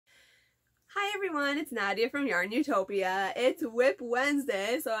Hi everyone, it's Nadia from YARNutopia. It's WIP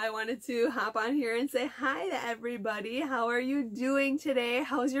Wednesday, so I wanted to hop on here and say hi to everybody. How are you doing today?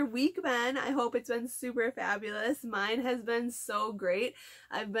 How's your week been? I hope it's been super fabulous. Mine has been so great.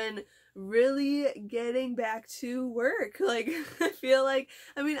 I've been really getting back to work. I feel like,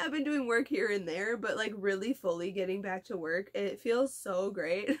 I've been doing work here and there, but really fully getting back to work, it feels so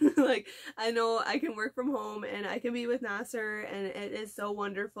great. I know I can work from home and I can be with Nasser and it is so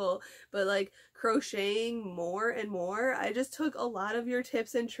wonderful, but crocheting more and more, I just took a lot of your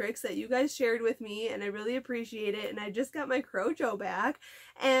tips and tricks that you guys shared with me and I really appreciate it. And I just got my Crojo back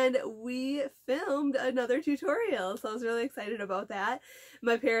and we filmed another tutorial, so I was really excited about that.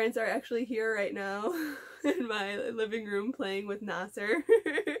 My parents are actually here right now in my living room playing with Nasser.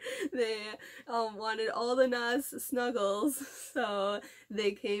 They wanted all the Nas snuggles, so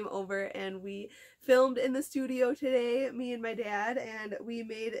they came over and we filmed in the studio today, me and my dad, and we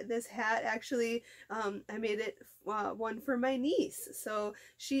made this hat. Actually, I made it one for my niece. So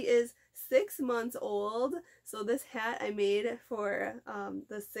she is 6 months old, so this hat I made for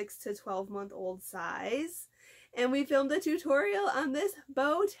the 6 to 12-month-old size. And we filmed a tutorial on this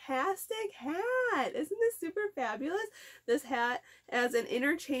bow-tastic hat. Isn't this super fabulous? This hat has an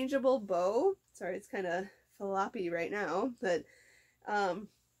interchangeable bow. Sorry, it's kind of floppy right now, but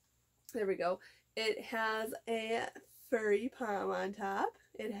there we go. It has a furry pom on top.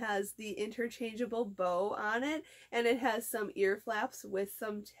 It has the interchangeable bow on it, and it has some ear flaps with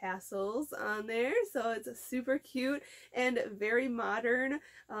some tassels on there, so it's super cute and very modern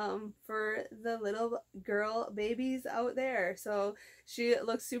for the little girl babies out there. So she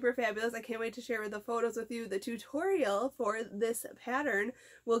looks super fabulous. I can't wait to share the photos with you. The tutorial for this pattern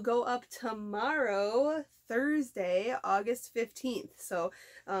will go up tomorrow, Thursday, August 15th. So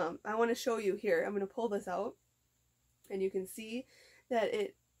I want to show you here. I'm going to pull this out and you can see that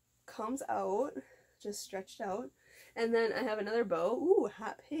it comes out just stretched out, and then I have another bow. Ooh,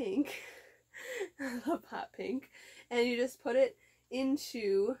 hot pink. I love hot pink. And you just put it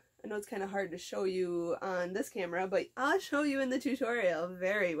into, I know it's kind of hard to show you on this camera, but I'll show you in the tutorial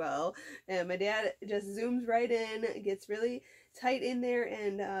very well. And my dad just zooms right in, gets really tight in there,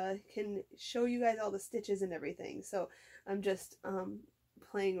 and can show you guys all the stitches and everything. So I'm just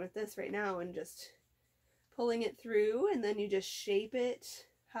playing with this right now and just pulling it through, and then you just shape it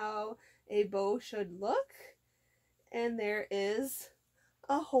how a bow should look, and there is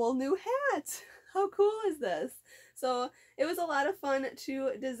a whole new hat. How cool is this? So it was a lot of fun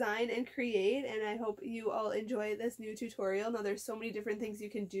to design and create, and I hope you all enjoy this new tutorial. Now there's so many different things you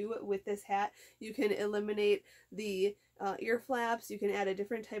can do with this hat. You can eliminate the ear flaps, you can add a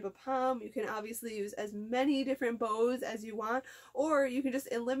different type of pom, you can obviously use as many different bows as you want, or you can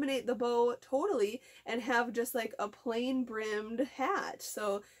just eliminate the bow totally and have just like a plain brimmed hat.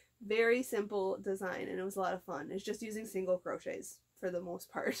 So very simple design, and it was a lot of fun. It's just using single crochets for the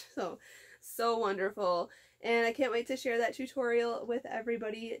most part. So wonderful. And I can't wait to share that tutorial with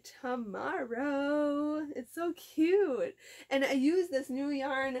everybody tomorrow. It's so cute. And I use this new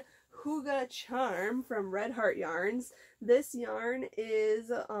yarn, Huga Charm from Red Heart Yarns. This yarn is,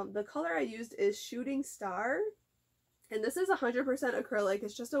 the color I used is Shooting Star. And this is 100% acrylic.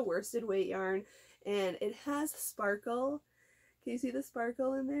 It's just a worsted weight yarn. And it has sparkle. Can you see the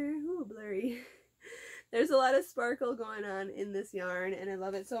sparkle in there? Ooh, blurry. There's a lot of sparkle going on in this yarn, and I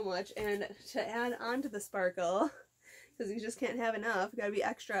love it so much. And to add on to the sparkle, because you just can't have enough, gotta be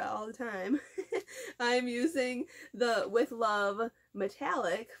extra all the time, I'm using the With Love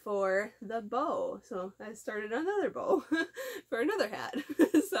metallic for the bow. So I started another bow for another hat.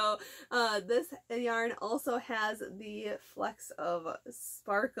 So this yarn also has the flecks of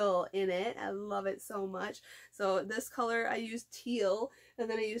sparkle in it. I love it so much. So this color I used teal, and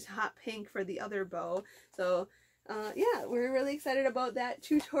then I used hot pink for the other bow. So yeah, we're really excited about that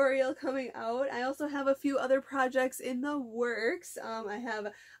tutorial coming out. I also have a few other projects in the works. I have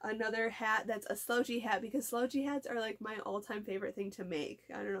another hat that's a slouchy hat, because slouchy hats are like my all-time favorite thing to make.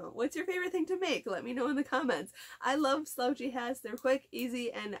 I don't know. What's your favorite thing to make? Let me know in the comments. I love slouchy hats. They're quick,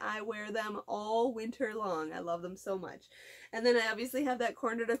 easy, and I wear them all winter long. I love them so much. And then I obviously have that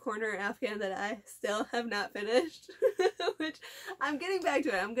corner to corner Afghan that I still have not finished, which I'm getting back to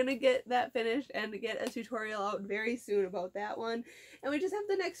it. I'm gonna get that finished and get a tutorial out very soon about that one. And we just have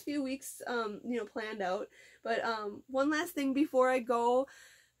the next few weeks, you know, planned out. But one last thing before I go,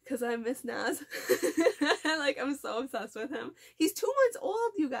 because I miss Naz. I'm so obsessed with him. He's 2 months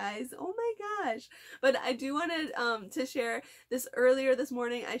old, you guys. Oh my gosh. But I do want to share this. Earlier this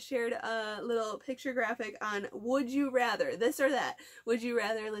morning I shared a little picture graphic on would you rather this or that. Would you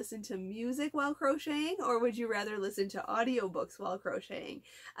rather listen to music while crocheting, or would you rather listen to audiobooks while crocheting?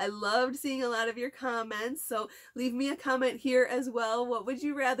 I loved seeing a lot of your comments, so leave me a comment here as well. What would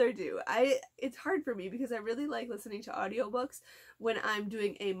you rather do? It's hard for me because I really like listening to audiobooks when I'm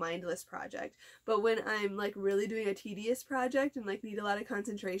doing a mindless project, but when I'm like really doing a tedious project and like need a lot of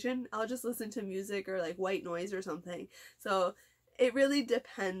concentration, I'll just listen to music or like white noise or something. So it really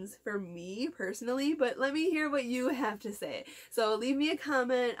depends for me personally, but let me hear what you have to say. So leave me a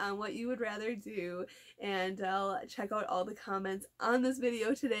comment on what you would rather do, and I'll check out all the comments on this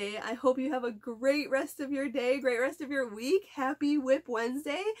video today. I hope you have a great rest of your day, great rest of your week. Happy WIP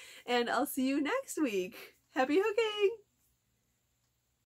Wednesday, and I'll see you next week. Happy hooking!